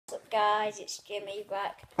guys, it's Jimmy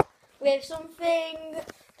back with something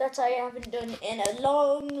that I haven't done in a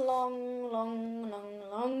long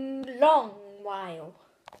while.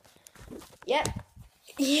 Yep,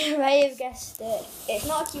 you may have guessed it. It's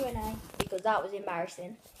not a Q&A because that was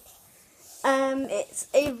embarrassing. It's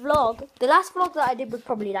a vlog. The last vlog that I did was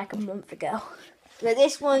probably like a month ago. But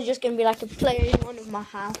this one's just going to be like a playing one of my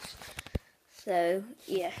house. So,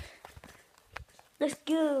 yeah. Let's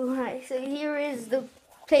go. Right, so here is the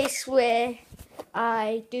place where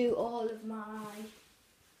I do all of my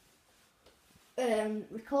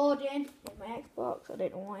recording on my Xbox. I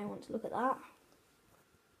don't know why I want to look at that.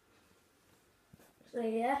 So,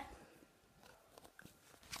 yeah.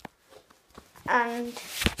 And,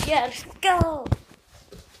 yeah, let's go.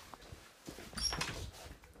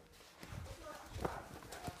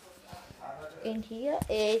 In here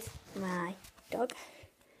is my dog.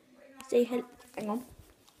 Say hello. Hang on.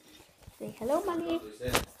 Say hello, Molly.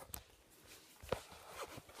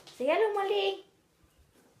 Say hello, Molly.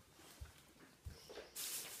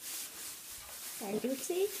 Hey,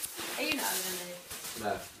 Lucy. Are you not having any?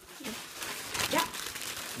 No. Yeah.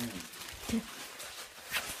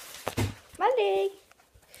 Molly.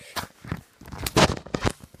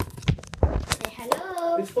 Say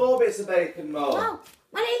hello. It's 4 bits of bacon, Mum. Oh,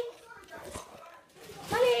 Molly.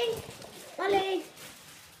 Molly. Molly.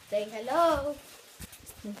 Say hello.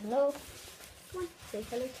 Say hello. Come on. Say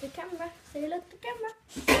hello to the camera. Say hello to the camera.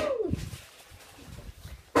 Woo.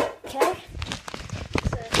 Okay.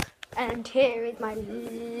 So, and here is my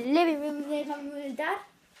living room with mum and dad.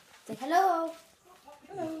 Say hello.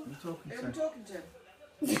 Hello. I'm talking Who are we to talking to?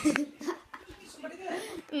 Somebody there?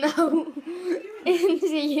 No. It's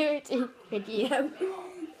a YouTube video. Well,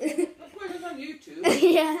 it's on YouTube.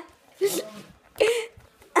 Yeah.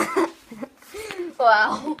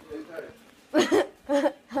 Wow.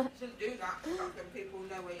 Shouldn't do that. Not when people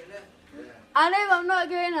know where you live. I know, but I'm not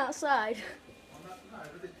going outside. No,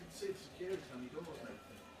 but they can see the security on your doors and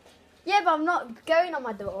everything. Yeah, but I'm not going on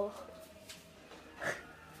my door.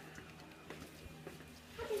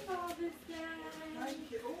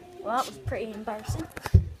 Well, that was pretty embarrassing.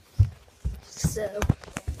 So,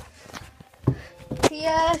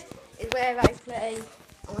 here is where I play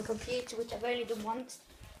on my computer, which I've only done once.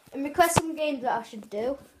 And request some games that I should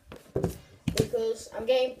do, because I'm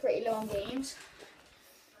getting pretty low on games.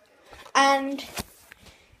 And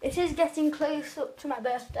it is getting close up to my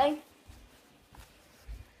birthday.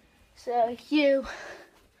 So if you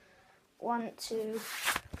want to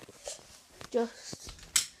just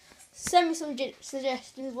send me some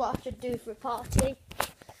suggestions what I should do for a party,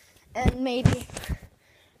 and maybe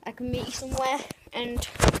I can meet you somewhere. And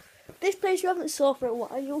this place you haven't saw for a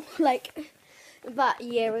while, like about a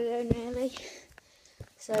year ago nearly.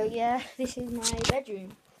 So yeah, this is my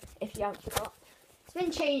bedroom, if you haven't forgot. It's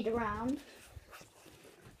been changed around.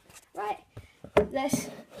 Right, let's...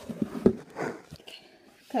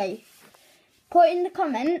 Okay, put in the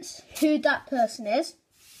comments who that person is.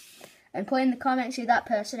 And put in the comments who that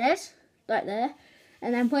person is, right there.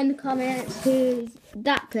 And then put in the comments who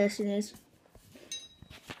that person is.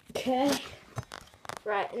 Okay.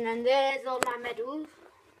 Right, and then there's all my medals.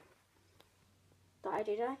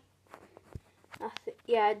 Did I?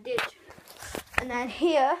 Yeah, I did. And then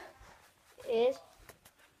here is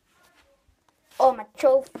all my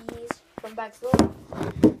trophies from Bags Up.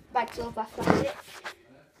 Bags Up Athletic.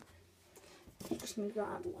 Just move that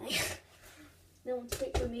out of the way. No one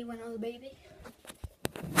took with me when I was a baby.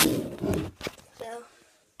 So,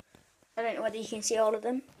 I don't know whether you can see all of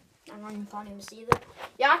them. I can't even see them.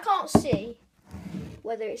 Yeah, I can't see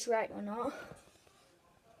whether it's right or not.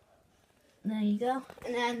 There you go.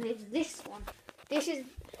 And then there's this one. This is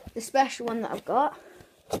the special one that I've got.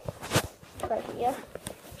 Right here.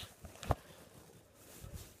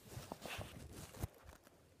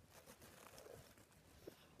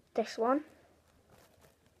 This one.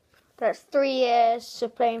 That's 3 years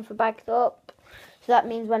of playing for Bags Up. So that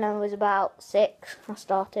means when I was about 6, I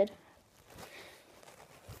started.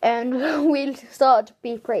 And we started to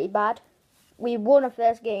be pretty bad. We won our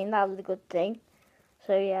first game, that was a good thing.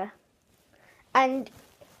 So yeah. And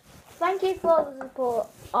thank you for all the support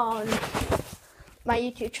on my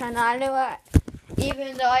YouTube channel. I know that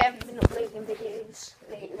even though I haven't been uploading videos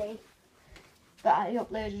lately, but I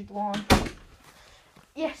uploaded one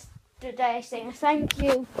yesterday saying thank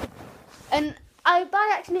you. And I by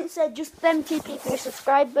accident said just them 2 people who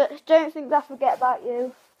subscribed, but don't think that I forget about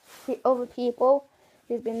you, the other people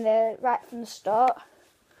who've been there right from the start.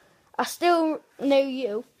 I still know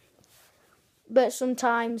you, but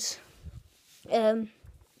sometimes I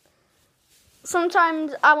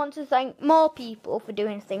want to thank more people for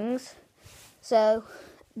doing things. So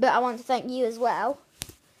But I want to thank you as well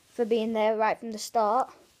for being there right from the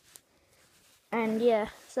start. And yeah,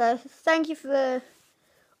 so thank you for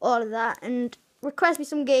all of that. And request me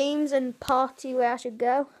some games and party where I should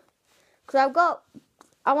go. Because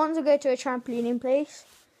I want to go to a trampolining place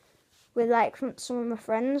with like some of my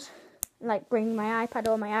friends. Like bring my iPad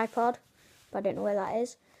or my iPod. But I don't know where that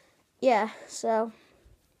is. Yeah, so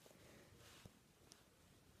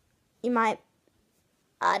you might,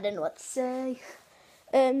 I don't know what to say.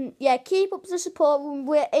 Yeah, keep up the support.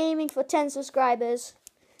 We're aiming for 10 subscribers.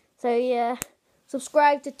 So yeah,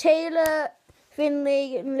 subscribe to Taylor,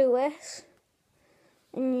 Finley and Lewis.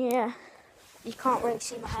 And yeah, you can't really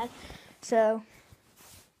see my head. So,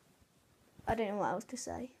 I don't know what else to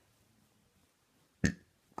say.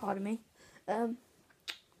 Pardon me.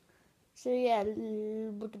 So yeah.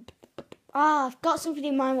 I've got something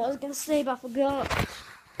in mind what I was going to say, but I forgot.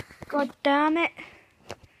 God damn it.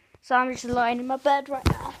 So I'm just lying in my bed right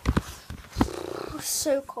now. It's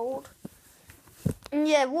so cold. And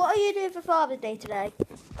yeah, what are you doing for Father's Day today?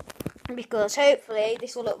 Because hopefully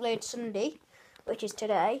this will upload Sunday, which is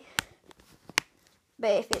today.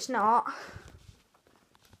 But if it's not,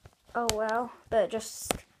 oh well. But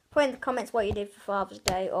just put in the comments what you did for Father's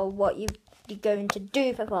Day or what you're going to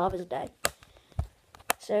do for Father's Day.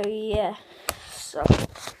 So yeah. So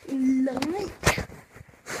like,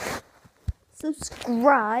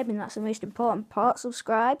 subscribe, and that's the most important part.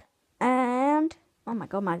 Subscribe. And oh my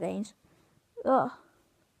god, my veins. Oh,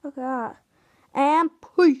 look at that. And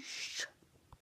push.